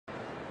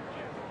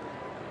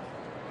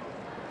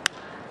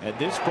And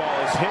this ball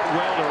is hit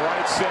well to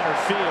right center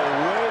field,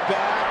 way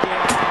back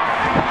and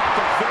at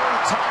the very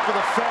top of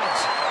the fence.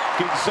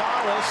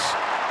 Gonzalez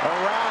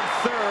around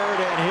third,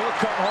 and he'll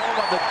come home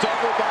on the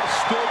double by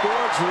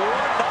Spilborghs.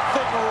 1-0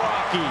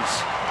 Rockies.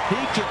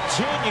 He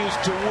continues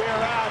to wear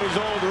out his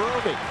old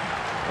Ruby.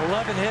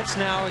 11 hits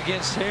now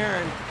against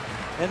Heron,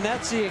 and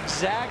that's the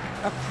exact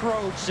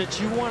approach that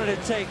you wanted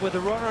to take with a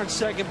runner on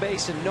second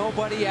base and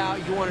nobody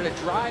out. You wanted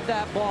to drive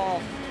that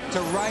ball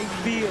to right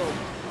field.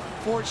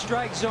 Fourth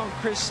strike zone,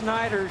 Chris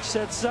Snyder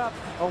sets up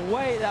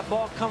away. That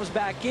ball comes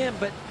back in,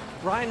 but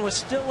Ryan was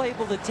still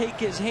able to take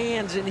his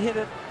hands and hit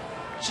it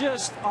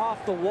just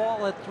off the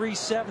wall at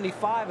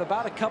 375,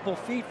 about a couple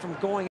feet from going